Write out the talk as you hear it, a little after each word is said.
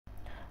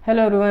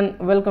Hello everyone,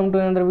 welcome to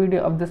another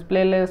video of this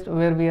playlist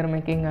where we are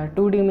making a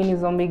 2D mini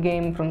zombie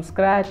game from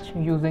scratch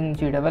using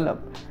gdevelop.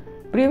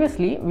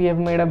 Previously, we have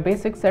made a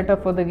basic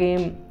setup for the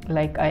game,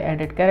 like I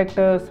added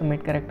characters,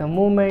 made character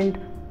movement,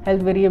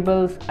 health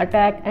variables,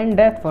 attack and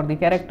death for the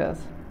characters.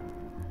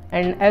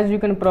 And as you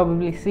can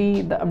probably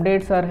see, the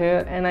updates are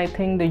here, and I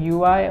think the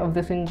UI of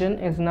this engine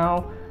is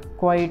now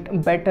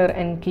quite better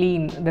and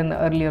clean than the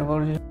earlier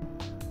version.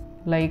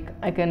 Like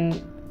I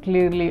can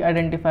clearly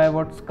identify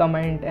what's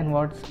comment and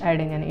what's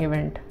adding an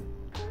event.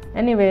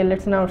 Anyway,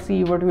 let's now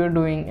see what we are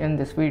doing in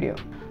this video.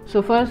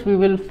 So first we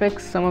will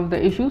fix some of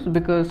the issues,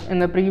 because in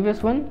the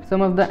previous one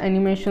some of the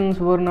animations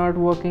were not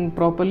working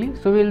properly,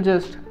 so we'll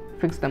just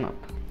fix them up.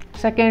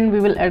 Second, we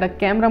will add a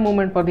camera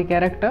movement for the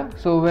character,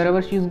 so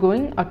wherever she's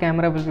going a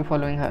camera will be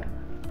following her.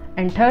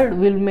 And third,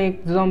 we'll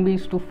make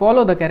zombies to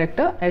follow the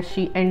character as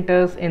she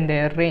enters in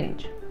their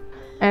range.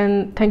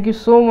 And thank you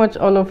so much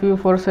all of you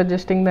for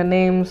suggesting the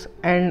names,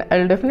 and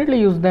I'll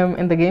definitely use them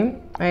in the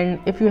game. And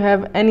if you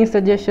have any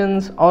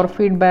suggestions or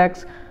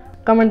feedbacks,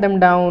 comment them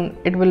down,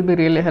 it will be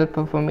really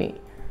helpful for me.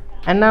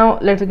 And now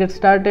let's get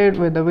started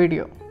with the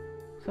video.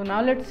 So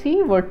now let's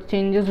see what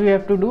changes we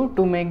have to do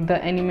to make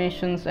the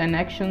animations and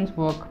actions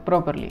work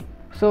properly.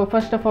 So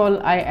first of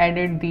all, I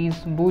added these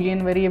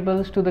boolean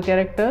variables to the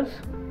characters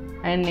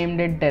and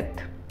named it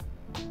death.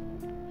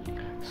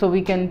 So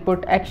we can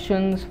put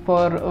actions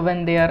for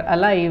when they are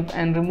alive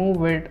and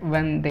remove it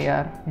when they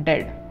are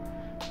dead.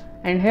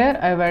 And here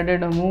I've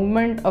added a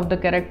movement of the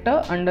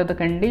character under the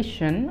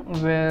condition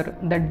where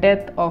the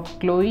death of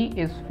Cloee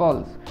is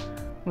false,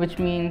 which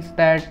means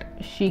that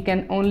she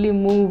can only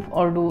move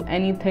or do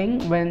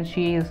anything when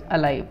she is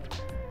alive,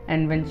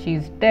 and when she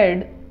is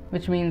dead,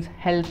 which means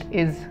health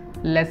is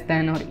less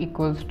than or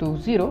equals to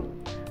 0,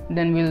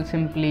 then we'll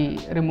simply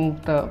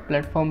remove the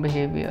platform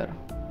behavior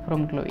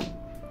from Cloee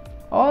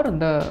or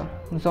the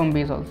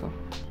zombies also.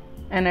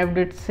 And I've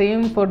did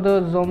same for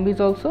the zombies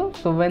also.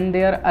 So when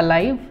they are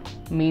alive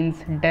means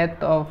death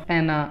of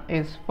Anna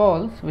is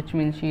false, which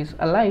means she is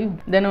alive,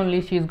 then only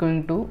she is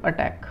going to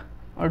attack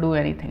or do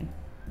anything.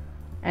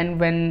 And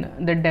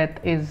when the death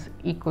is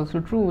equals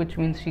to true, which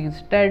means she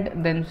is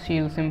dead, then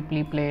she'll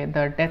simply play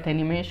the death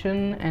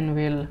animation and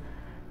will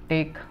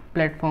take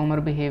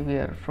platformer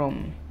behavior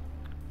from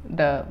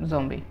the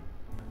zombie.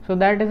 So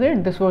that is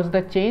it. This was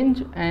the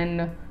change,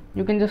 and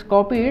you can just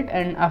copy it,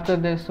 and after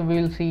this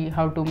we will see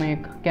how to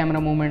make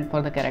camera movement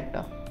for the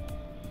character.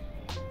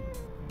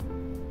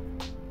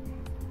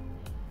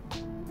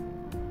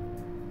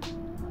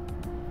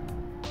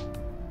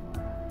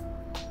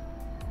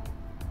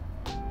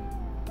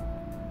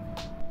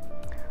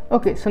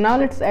 Okay, so now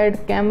let's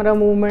add camera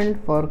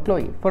movement for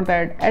Cloee. For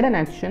that, add an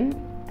action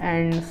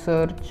and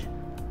search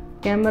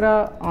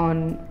camera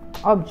on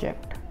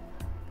object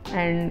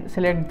and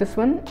select this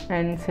one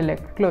and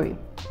select Cloee.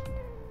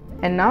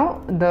 And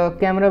now the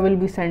camera will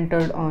be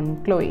centered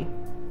on Cloee.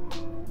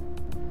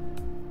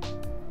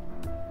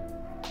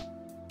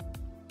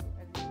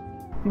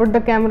 But the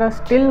camera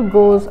still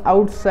goes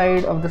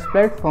outside of this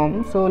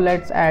platform, so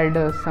let's add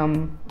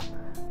some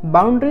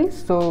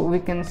boundaries so we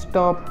can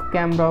stop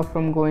camera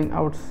from going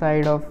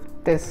outside of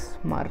this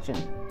margin.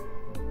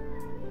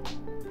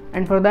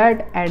 And for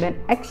that, add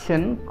an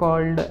action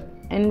called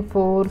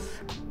enforce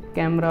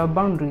camera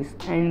boundaries,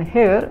 and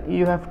here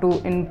you have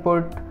to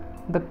input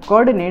the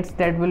coordinates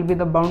that will be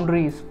the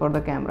boundaries for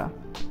the camera.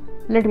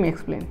 Let me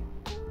explain.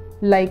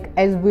 Like,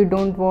 as we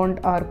don't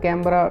want our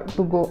camera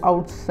to go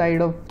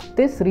outside of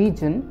this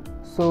region,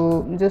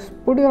 so just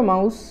put your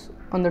mouse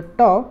on the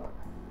top,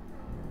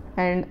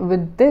 and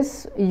with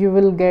this you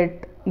will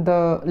get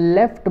the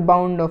left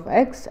bound of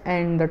x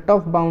and the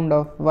top bound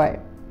of y.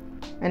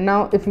 And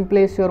now if you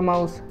place your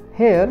mouse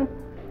here,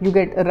 you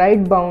get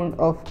right bound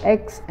of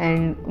x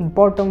and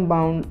bottom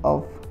bound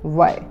of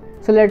y.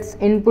 So let's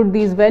input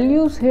these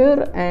values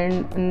here,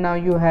 and now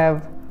you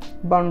have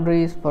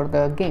boundaries for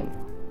the game.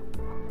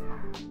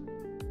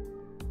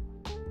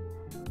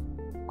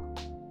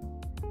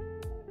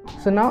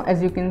 So now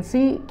as you can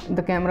see,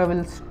 the camera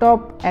will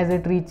stop as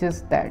it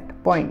reaches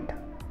that point.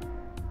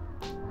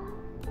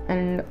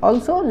 And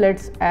also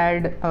let's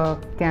add a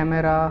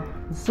camera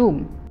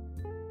zoom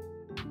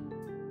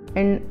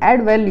and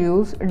add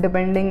values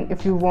depending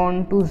if you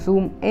want to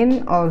zoom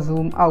in or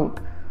zoom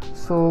out.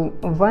 So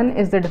 1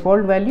 is the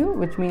default value,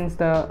 which means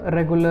the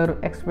regular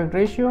aspect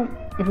ratio.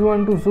 If you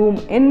want to zoom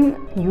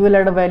in, you will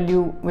add a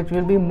value which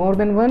will be more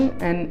than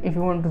 1, and if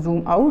you want to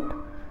zoom out,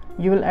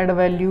 you will add a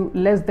value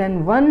less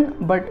than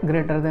 1 but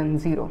greater than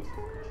 0.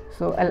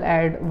 So I'll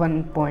add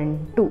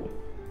 1.2,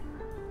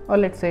 or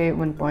let's say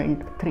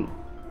 1.3.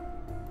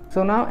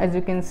 So now as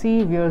you can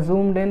see, we are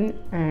zoomed in,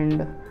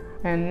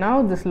 and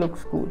now this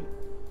looks cool.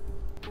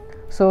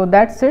 So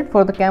that's it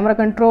for the camera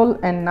control,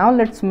 and now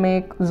let's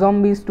make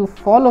zombies to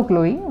follow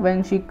Cloee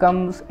when she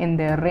comes in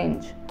their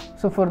range.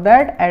 So for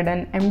that, add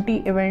an empty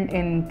event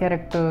in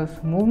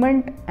characters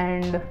movement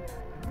and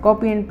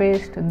copy and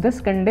paste this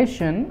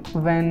condition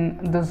when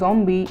the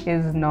zombie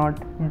is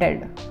not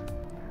dead.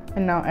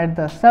 And now add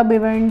the sub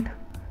event,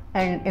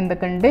 and in the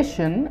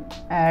condition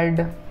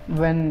add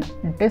when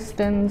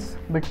distance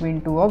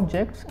between two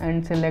objects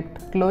and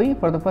select Cloee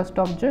for the first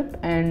object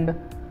and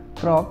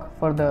Croc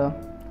for the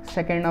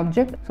second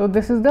object. So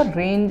this is the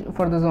range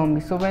for the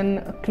zombie. So when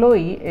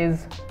Cloee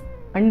is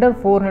under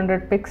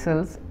 400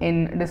 pixels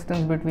in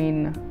distance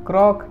between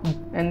Croc,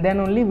 and then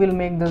only we'll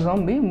make the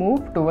zombie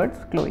move towards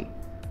Cloee.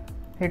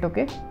 Hit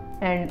OK,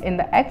 and in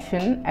the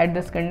action add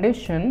this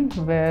condition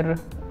where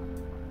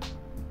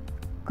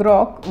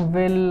Croc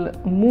will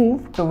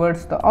move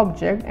towards the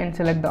object and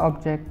select the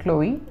object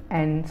Cloee,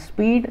 and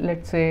speed,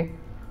 let's say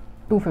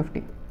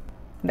 250.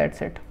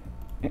 That's it.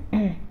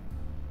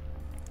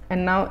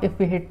 And now if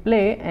we hit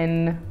play,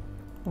 and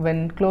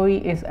when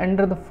Cloee is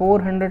under the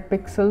 400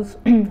 pixels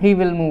he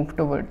will move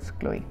towards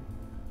Cloee.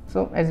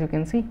 So as you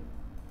can see,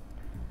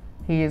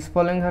 he is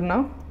following her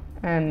now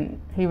and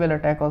he will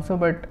attack also,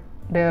 but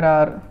there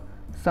are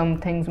some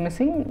things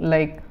missing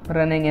like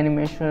running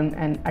animation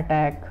and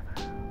attack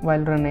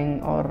while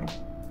running, or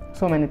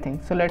so many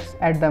things. So let's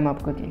add them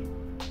up quickly.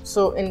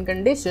 So in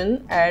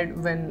condition,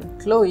 add when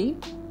Cloee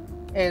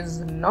is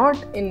not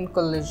in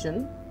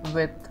collision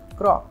with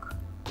Croc,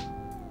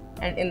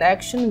 and in the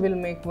action we'll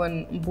make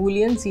one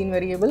boolean scene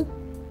variable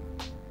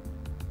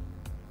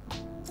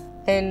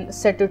and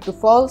set it to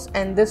false,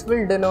 and this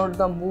will denote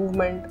the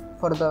movement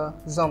for the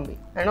zombie.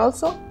 And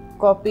also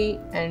copy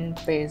and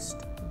paste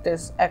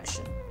this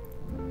action,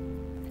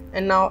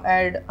 and now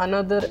add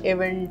another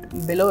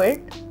event below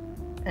it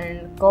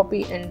and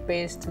copy and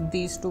paste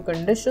these two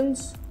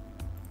conditions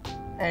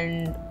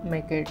and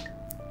make it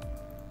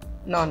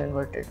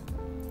non-inverted.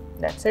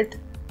 That's it.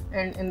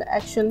 And in the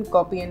action,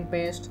 copy and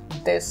paste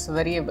this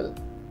variable,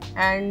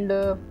 and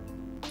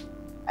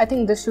I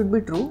think this should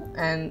be true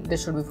and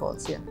this should be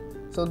false. Yeah,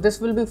 so this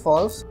will be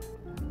false.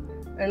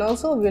 And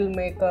also we'll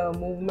make a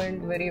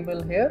movement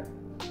variable here,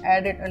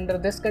 add it under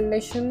this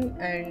condition,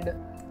 and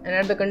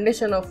add the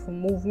condition of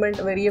movement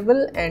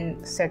variable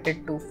and set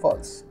it to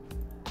false.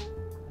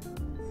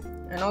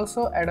 And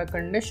also add a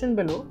condition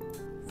below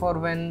for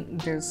when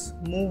this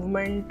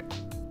movement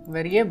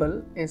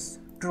variable is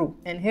true,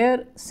 and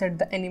here set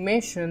the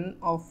animation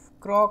of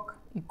Croc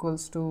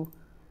equals to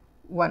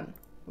 1,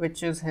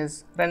 which is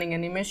his running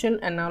animation.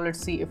 And now let's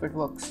see if it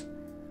works.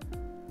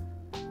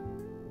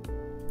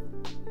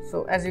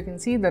 So as you can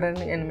see, the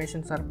running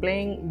animations are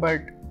playing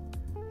but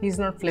he's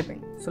not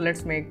flipping. So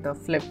let's make the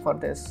flip for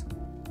this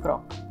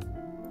Croc.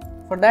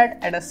 For that,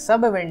 add a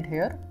sub event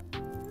here,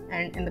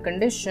 and in the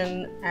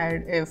condition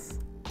add if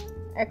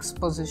x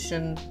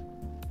position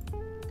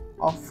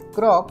of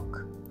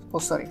Croc,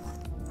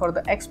 for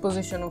the x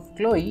position of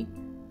Cloee,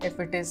 if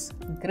it is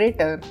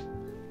greater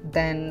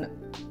than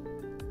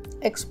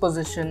x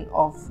position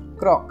of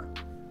Croc.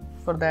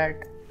 For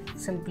that,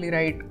 simply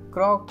write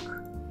Croc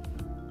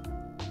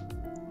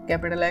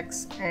capital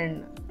X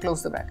and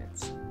close the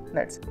brackets.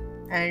 That's it.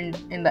 And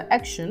in the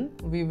action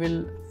we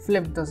will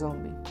flip the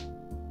zombie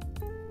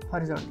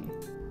horizontally,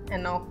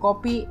 and now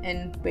copy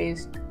and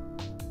paste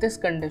this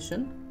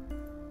condition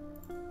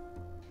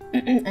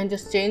and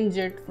just change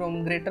it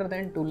from greater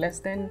than to less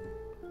than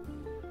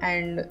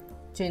and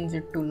change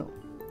it to no.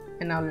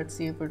 And now let's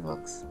see if it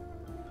works.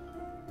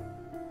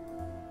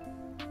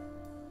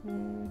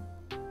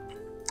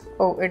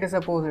 Oh, it is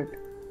opposite.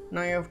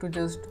 Now you have to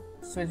just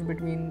switch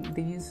between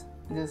these,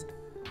 just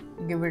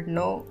give it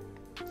no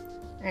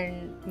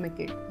and make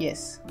it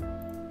yes.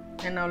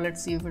 And now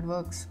let's see if it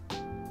works.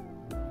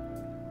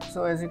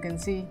 So as you can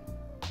see,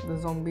 the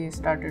zombie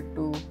started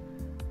to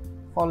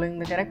following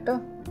the character,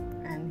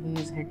 and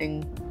he is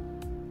hitting,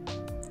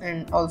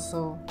 and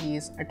also he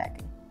is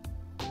attacking.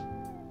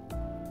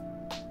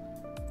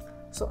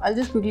 So I'll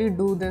just quickly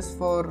do this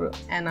for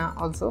Anna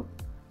also.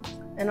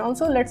 And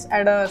also let's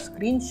add a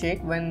screen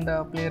shake when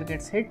the player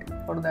gets hit.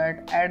 For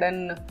that, add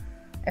an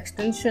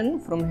extension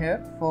from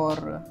here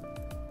for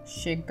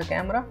shake the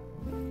camera.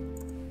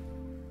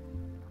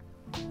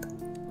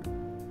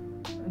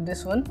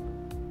 This one,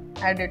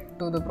 add it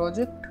to the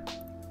project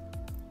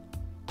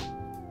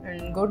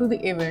and go to the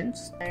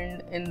events,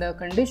 and in the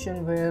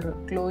condition where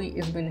Cloee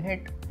is been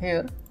hit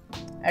here,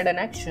 add an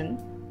action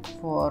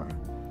for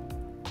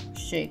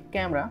shake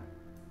camera,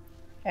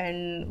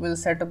 and we'll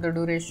set up the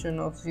duration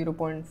of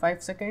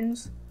 0.5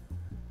 seconds.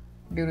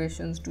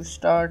 Durations to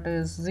start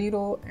is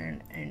 0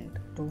 and end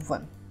to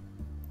 1.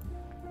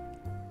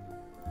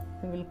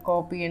 We will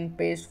copy and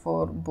paste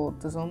for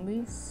both the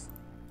zombies.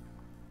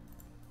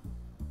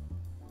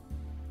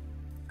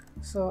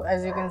 So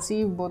as you can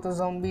see, both the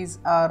zombies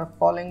are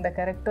following the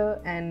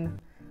character and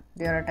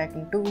they are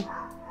attacking too,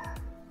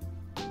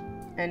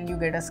 and you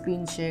get a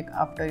screen shake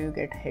after you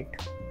get hit.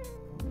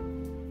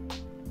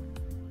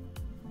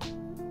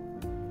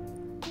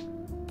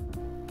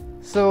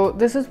 So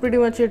this is pretty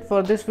much it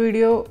for this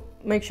video.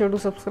 Make sure to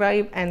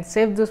subscribe and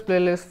save this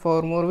playlist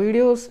for more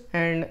videos,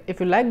 and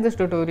if you like this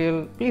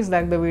tutorial, please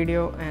like the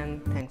video,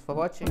 and thanks for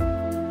watching.